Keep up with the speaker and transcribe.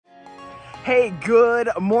Hey, good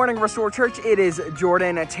morning, Restore Church. It is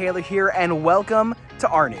Jordan Taylor here, and welcome to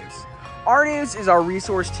rNews. rNews is our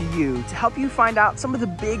resource to you to help you find out some of the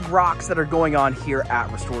big rocks that are going on here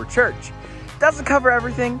at Restore Church. Doesn't cover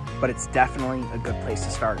everything, but it's definitely a good place to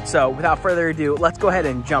start. So without further ado, let's go ahead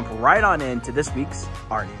and jump right on into this week's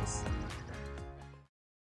rNews.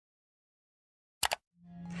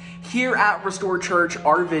 Here at Restore Church,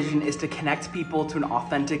 our vision is to connect people to an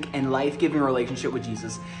authentic and life-giving relationship with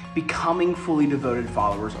Jesus, becoming fully devoted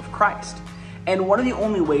followers of Christ. And one of the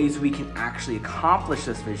only ways we can actually accomplish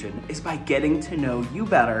this vision is by getting to know you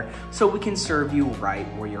better so we can serve you right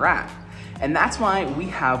where you're at. And that's why we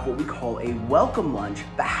have what we call a welcome lunch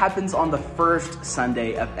that happens on the first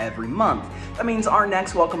Sunday of every month. That means our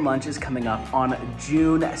next welcome lunch is coming up on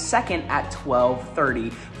June 2nd at 12:30,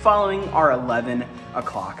 following our 11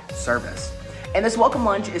 o'clock service. And this welcome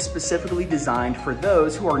lunch is specifically designed for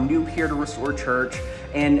those who are new here to Restore Church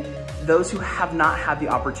and those who have not had the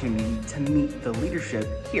opportunity to meet the leadership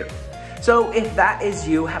here. So if that is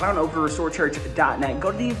you, head on over to restorechurch.net,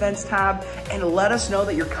 go to the events tab, and let us know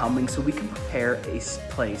that you're coming so we can prepare a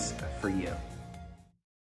place for you.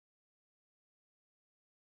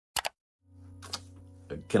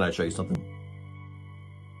 Can I show you something?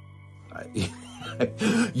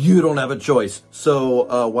 You don't have a choice.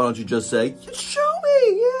 So why don't you just say, show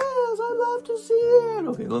me, yes, I'd love to see it.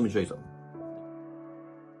 Okay, let me show you something.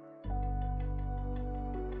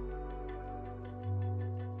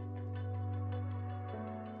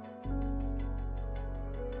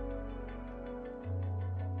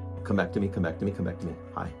 Come back to me, come back to me, come back to me.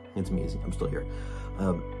 Hi, it's me, I'm still here.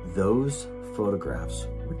 Those photographs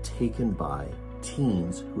were taken by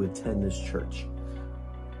teens who attend this church.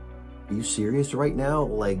 Are you serious right now?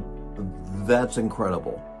 Like, that's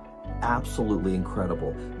incredible. Absolutely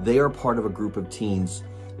incredible. They are part of a group of teens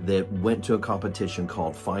that went to a competition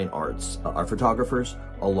called Fine Arts. Our photographers,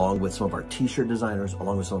 along with some of our t-shirt designers,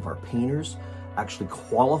 along with some of our painters, actually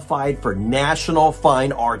qualified for National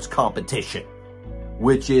Fine Arts Competition,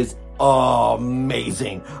 which is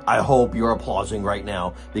amazing. I hope you're applauding right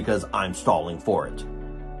now because I'm stalling for it.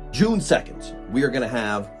 June 2nd, we are gonna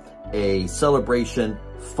have a celebration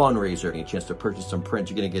fundraiser. You're gonna get a chance to purchase some prints.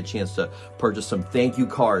 You're gonna get a chance to purchase some thank you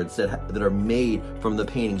cards that are made from the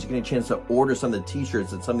paintings. You're gonna get a chance to order some of the t-shirts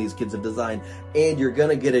that some of these kids have designed. And you're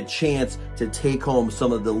gonna get a chance to take home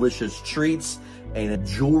some of the delicious treats and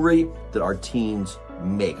jewelry that our teens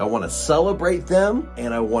make. I wanna celebrate them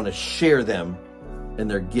and I wanna share them and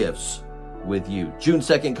their gifts with you. June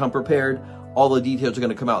 2nd, come prepared. All the details are going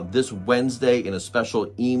to come out this Wednesday in a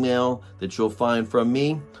special email that you'll find from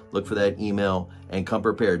me. Look for that email and come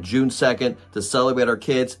prepared. June 2nd to celebrate our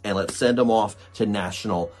kids, and let's send them off to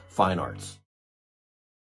National Fine Arts.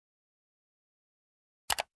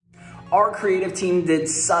 Our creative team did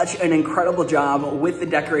such an incredible job with the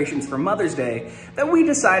decorations for Mother's Day that we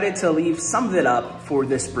decided to leave some of it up for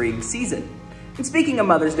the spring season. And speaking of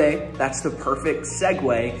Mother's Day, that's the perfect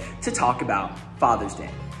segue to talk about Father's Day.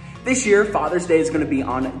 This year, Father's Day is going to be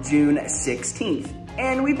on June 16th,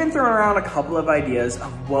 and we've been throwing around a couple of ideas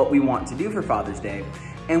of what we want to do for Father's Day,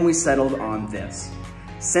 and we settled on this.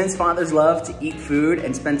 Since fathers love to eat food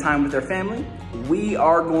and spend time with their family, we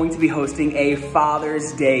are going to be hosting a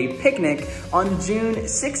Father's Day picnic on June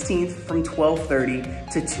 16th from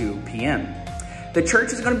 12:30 to 2 p.m. The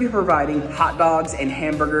church is going to be providing hot dogs and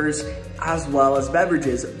hamburgers as well as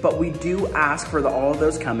beverages, but we do ask for all of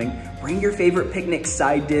those coming, bring your favorite picnic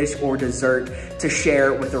side dish or dessert to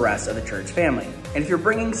share with the rest of the church family. And if you're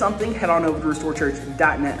bringing something, head on over to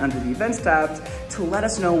restorechurch.net under the events tab to let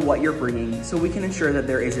us know what you're bringing so we can ensure that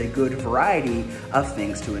there is a good variety of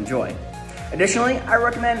things to enjoy. Additionally, I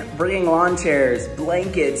recommend bringing lawn chairs,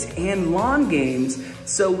 blankets, and lawn games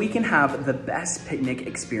so we can have the best picnic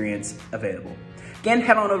experience available. Again,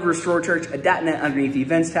 head on over to restorechurch.net underneath the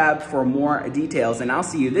events tab for more details, and I'll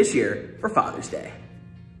see you this year for Father's Day.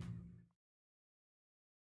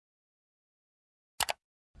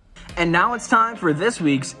 And now it's time for this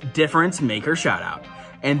week's Difference Maker Shoutout.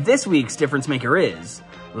 And this week's Difference Maker is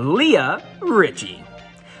Leah Ritchie.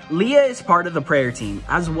 Leah is part of the prayer team,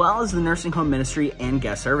 as well as the nursing home ministry and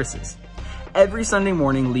guest services. Every Sunday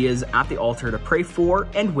morning, Leah is at the altar to pray for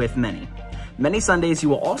and with many. Many Sundays, you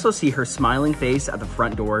will also see her smiling face at the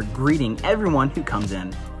front door, greeting everyone who comes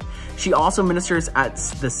in. She also ministers at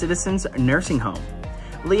the Citizens Nursing Home.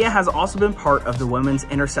 Leah has also been part of the Women's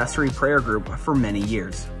Intercessory Prayer Group for many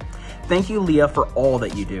years. Thank you, Leah, for all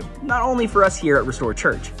that you do, not only for us here at Restore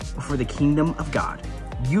Church, but for the kingdom of God.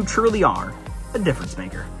 You truly are a difference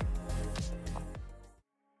maker.